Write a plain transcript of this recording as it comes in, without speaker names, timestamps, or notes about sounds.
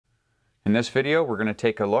In this video, we're going to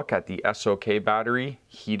take a look at the SOK battery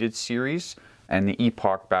heated series and the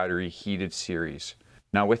Epoch battery heated series.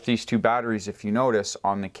 Now with these two batteries, if you notice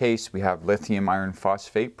on the case, we have lithium iron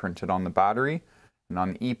phosphate printed on the battery. And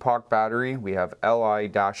on the Epoch battery, we have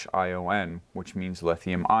Li-ion, which means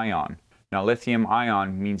lithium ion. Now lithium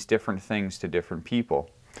ion means different things to different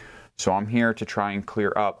people. So I'm here to try and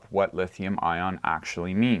clear up what lithium ion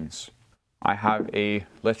actually means. I have a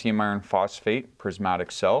lithium iron phosphate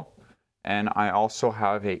prismatic cell, and I also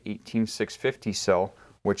have a 18650 cell,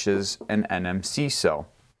 which is an NMC cell.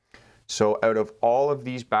 So out of all of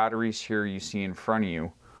these batteries here you see in front of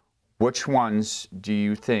you, which ones do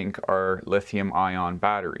you think are lithium ion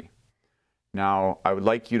battery? Now I would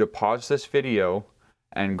like you to pause this video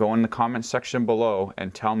and go in the comment section below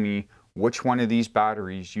and tell me which one of these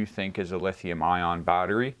batteries you think is a lithium ion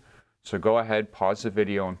battery. So go ahead, pause the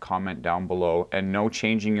video and comment down below, and no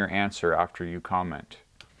changing your answer after you comment.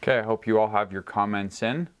 Okay, I hope you all have your comments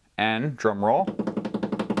in, and drum roll.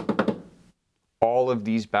 All of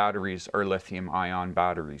these batteries are lithium ion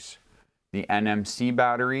batteries. The NMC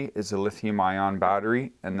battery is a lithium ion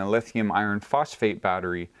battery, and the lithium iron phosphate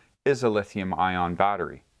battery is a lithium ion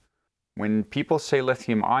battery. When people say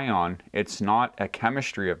lithium ion, it's not a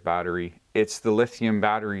chemistry of battery, it's the lithium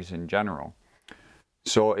batteries in general.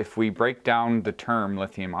 So if we break down the term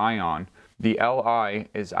lithium ion, the Li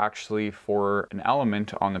is actually for an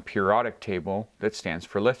element on the periodic table that stands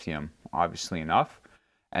for lithium, obviously enough.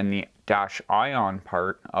 And the -ion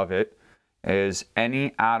part of it is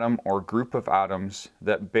any atom or group of atoms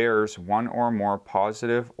that bears one or more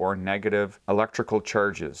positive or negative electrical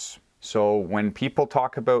charges. So when people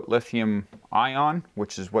talk about lithium ion,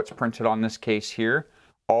 which is what's printed on this case here,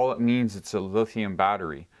 all it means it's a lithium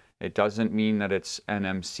battery. It doesn't mean that it's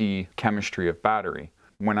NMC chemistry of battery.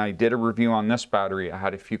 When I did a review on this battery, I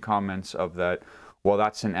had a few comments of that, well,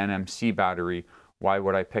 that's an NMC battery. Why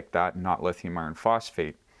would I pick that and not lithium iron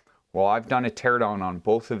phosphate? Well, I've done a teardown on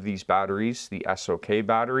both of these batteries, the SOK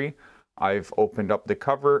battery. I've opened up the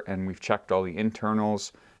cover and we've checked all the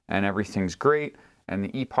internals and everything's great. And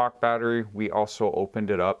the Epoch battery, we also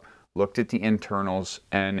opened it up, looked at the internals,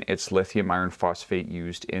 and it's lithium iron phosphate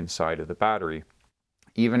used inside of the battery.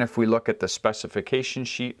 Even if we look at the specification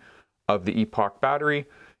sheet of the Epoch battery,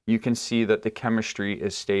 you can see that the chemistry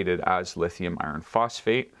is stated as lithium iron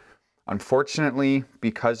phosphate. Unfortunately,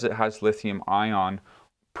 because it has lithium ion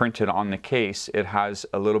printed on the case, it has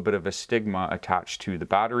a little bit of a stigma attached to the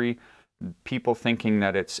battery. People thinking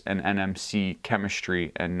that it's an NMC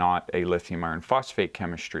chemistry and not a lithium iron phosphate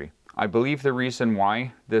chemistry. I believe the reason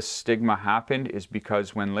why this stigma happened is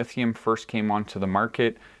because when lithium first came onto the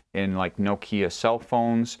market in like Nokia cell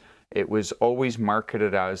phones, it was always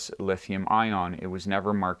marketed as lithium ion. It was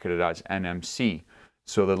never marketed as NMC.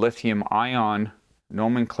 So the lithium ion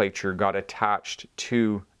nomenclature got attached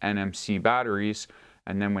to NMC batteries,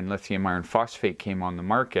 and then when lithium iron phosphate came on the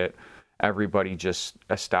market, everybody just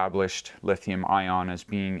established lithium ion as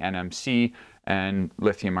being NMC and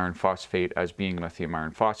lithium iron phosphate as being lithium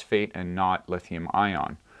iron phosphate and not lithium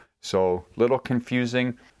ion. So little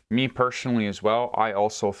confusing. Me personally as well, I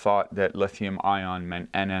also thought that lithium ion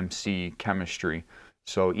meant NMC chemistry.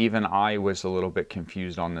 So even I was a little bit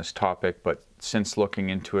confused on this topic, but since looking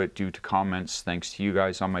into it due to comments, thanks to you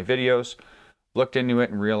guys on my videos, looked into it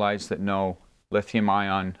and realized that no, lithium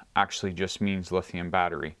ion actually just means lithium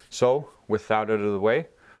battery. So with that out of the way,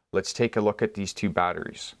 let's take a look at these two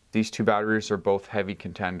batteries. These two batteries are both heavy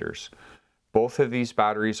contenders. Both of these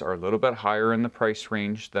batteries are a little bit higher in the price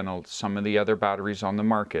range than some of the other batteries on the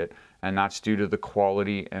market, and that's due to the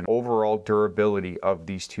quality and overall durability of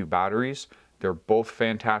these two batteries. They're both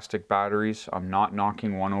fantastic batteries. I'm not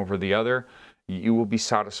knocking one over the other. You will be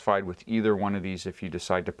satisfied with either one of these if you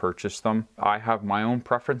decide to purchase them. I have my own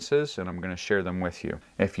preferences and I'm going to share them with you.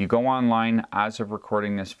 If you go online as of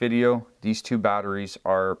recording this video, these two batteries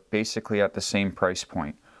are basically at the same price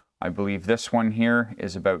point. I believe this one here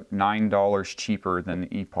is about $9 cheaper than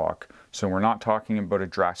the Epoch. So we're not talking about a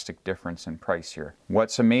drastic difference in price here.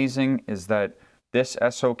 What's amazing is that this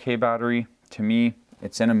SOK battery, to me,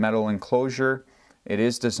 it's in a metal enclosure. It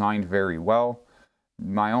is designed very well.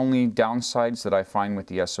 My only downsides that I find with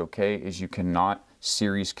the SOK is you cannot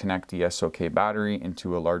series connect the SOK battery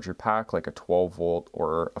into a larger pack like a 12 volt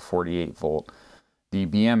or a 48 volt. The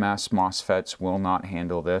BMS MOSFETs will not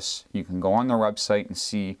handle this. You can go on their website and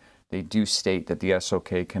see they do state that the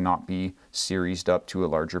SOK cannot be seriesed up to a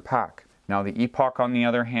larger pack. Now the Epoch on the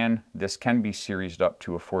other hand, this can be seriesed up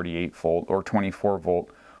to a 48 volt or 24 volt,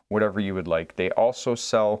 whatever you would like. They also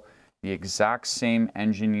sell the exact same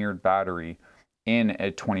engineered battery in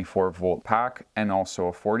a 24 volt pack and also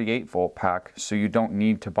a 48 volt pack, so you don't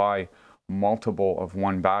need to buy multiple of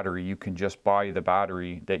one battery, you can just buy the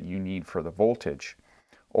battery that you need for the voltage,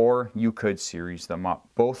 or you could series them up.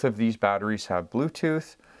 Both of these batteries have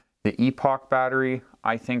Bluetooth. The Epoch battery,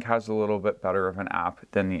 I think, has a little bit better of an app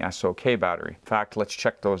than the SOK battery. In fact, let's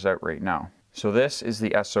check those out right now. So this is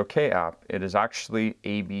the SOK app. It is actually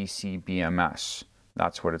ABCBMS.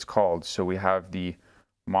 That's what it's called. So we have the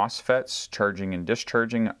MOSFETs, charging and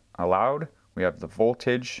discharging allowed. We have the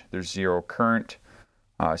voltage, there's 0 current,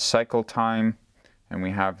 cycle time, and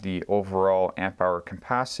we have the overall amp hour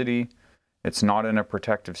capacity. It's not in a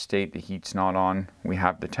protective state, the heat's not on. We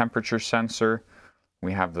have the temperature sensor,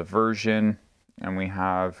 we have the version, and we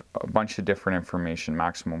have a bunch of different information,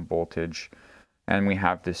 maximum voltage, and we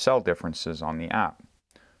have the cell differences on the app.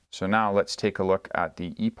 So now let's take a look at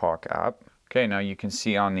the Epoch app. Okay, now you can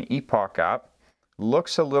see on the Epoch app,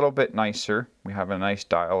 looks a little bit nicer. We have a nice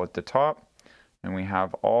dial at the top, and we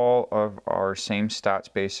have all of our same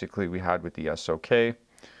stats basically we had with the SOK,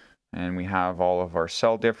 and we have all of our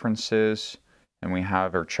cell differences, and we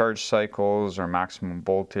have our charge cycles, our maximum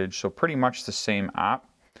voltage, so pretty much the same app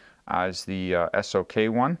as the SOK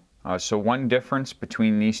one. So one difference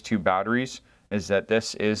between these two batteries is that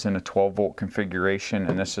this is in a 12 volt configuration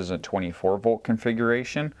and this is a 24 volt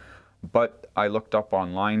configuration, but I looked up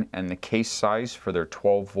online and the case size for their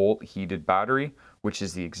 12 volt heated battery, which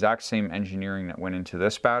is the exact same engineering that went into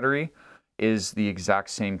this battery, is the exact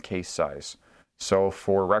same case size. So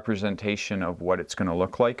for representation of what it's going to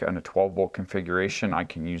look like in a 12 volt configuration, I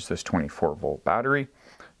can use this 24 volt battery.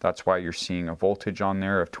 That's why you're seeing a voltage on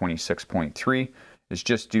there of 26.3. It's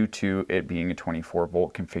just due to it being a 24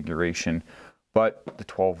 volt configuration, but the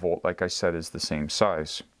 12 volt, like I said, is the same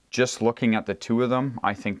size. Just looking at the two of them,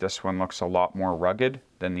 I think this one looks a lot more rugged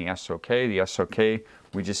than the SOK. The SOK,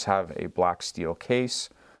 we just have a black steel case,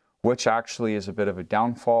 which actually is a bit of a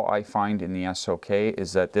downfall I find in the SOK,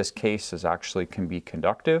 is that this case can be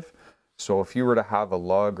conductive. So if you were to have a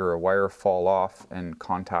lug or a wire fall off and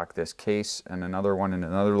contact this case and another one in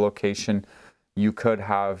another location, you could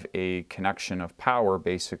have a connection of power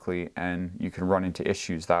basically, and you can run into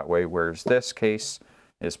issues that way, whereas this case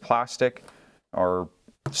is plastic or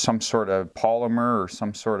some sort of polymer or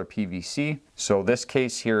some sort of PVC. So this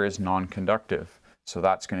case here is non-conductive. So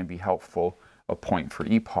that's going to be helpful, a point for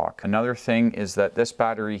Epoch. Another thing is that this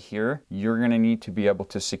battery here, you're going to need to be able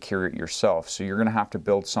to secure it yourself. So you're going to have to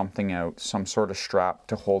build something out, some sort of strap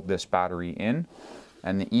to hold this battery in.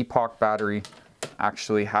 And the Epoch battery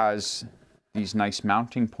actually has these nice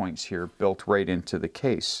mounting points here built right into the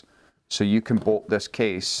case. So you can bolt this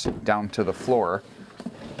case down to the floor.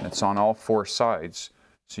 It's on all 4 sides.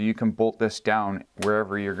 So you can bolt this down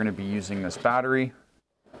wherever you're going to be using this battery.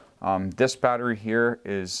 This battery here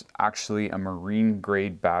is actually a marine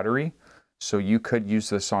grade battery. So you could use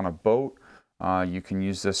this on a boat. You can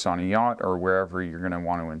use this on a yacht or wherever you're going to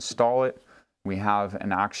want to install it. We have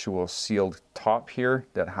an actual sealed top here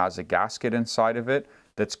that has a gasket inside of it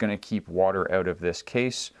that's going to keep water out of this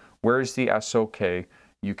case. Whereas the SOK,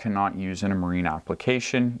 you cannot use in a marine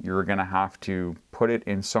application. You're going to have to put it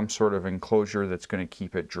in some sort of enclosure that's going to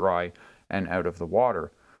keep it dry and out of the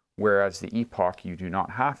water. Whereas the Epoch, you do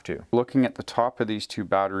not have to. Looking at the top of these two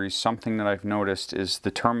batteries, something that I've noticed is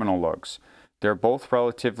the terminal lugs. They're both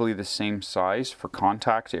relatively the same size for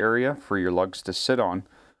contact area for your lugs to sit on.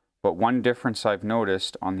 But one difference I've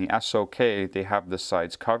noticed on the SOK, they have the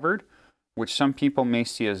sides covered, which some people may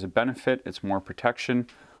see as a benefit. It's more protection.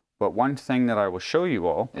 But one thing that I will show you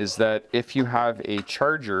all is that if you have a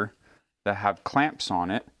charger that have clamps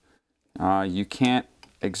on it, you can't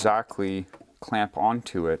exactly clamp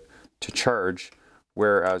onto it to charge,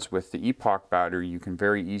 whereas with the Epoch battery, you can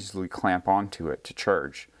very easily clamp onto it to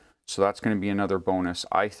charge. So that's going to be another bonus,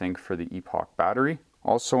 I think, for the Epoch battery.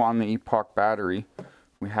 Also on the Epoch battery,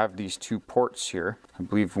 we have these 2 ports here. I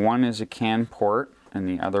believe one is a CAN port and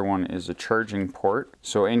the other one is a charging port.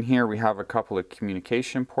 So in here we have a couple of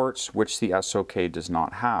communication ports, which the SOK does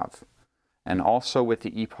not have. And also with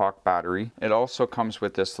the Epoch battery, it also comes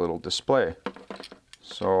with this little display.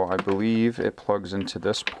 So I believe it plugs into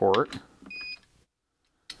this port.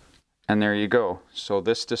 And there you go. So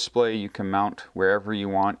this display you can mount wherever you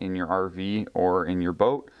want in your RV or in your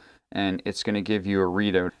boat, and it's going to give you a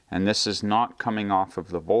readout. And this is not coming off of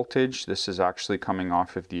the voltage. This is actually coming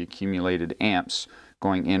off of the accumulated amps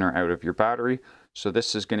going in or out of your battery. So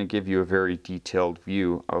this is going to give you a very detailed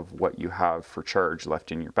view of what you have for charge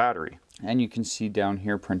left in your battery. And you can see down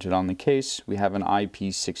here printed on the case, we have an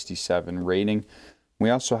IP67 rating. We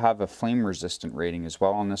also have a flame resistant rating as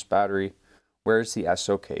well on this battery, whereas the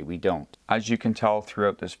SOK, we don't. As you can tell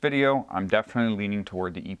throughout this video, I'm definitely leaning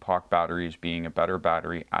toward the Epoch batteries being a better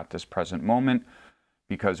battery at this present moment,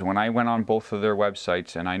 because when I went on both of their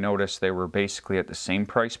websites and I noticed they were basically at the same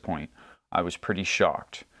price point, I was pretty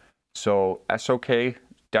shocked. So SOK,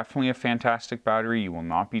 definitely a fantastic battery. You will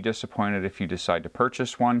not be disappointed if you decide to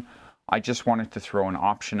purchase one. I just wanted to throw an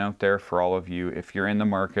option out there for all of you if you're in the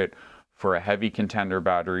market for a heavy contender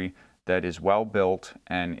battery that is well built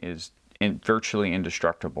and is virtually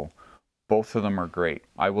indestructible. Both of them are great.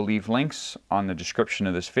 I will leave links on the description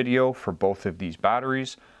of this video for both of these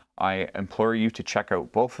batteries. I implore you to check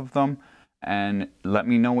out both of them and let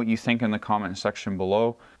me know what you think in the comment section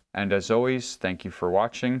below. And as always, thank you for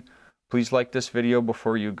watching. Please like this video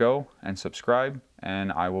before you go and subscribe,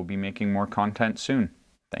 and I will be making more content soon.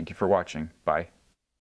 Thank you for watching. Bye.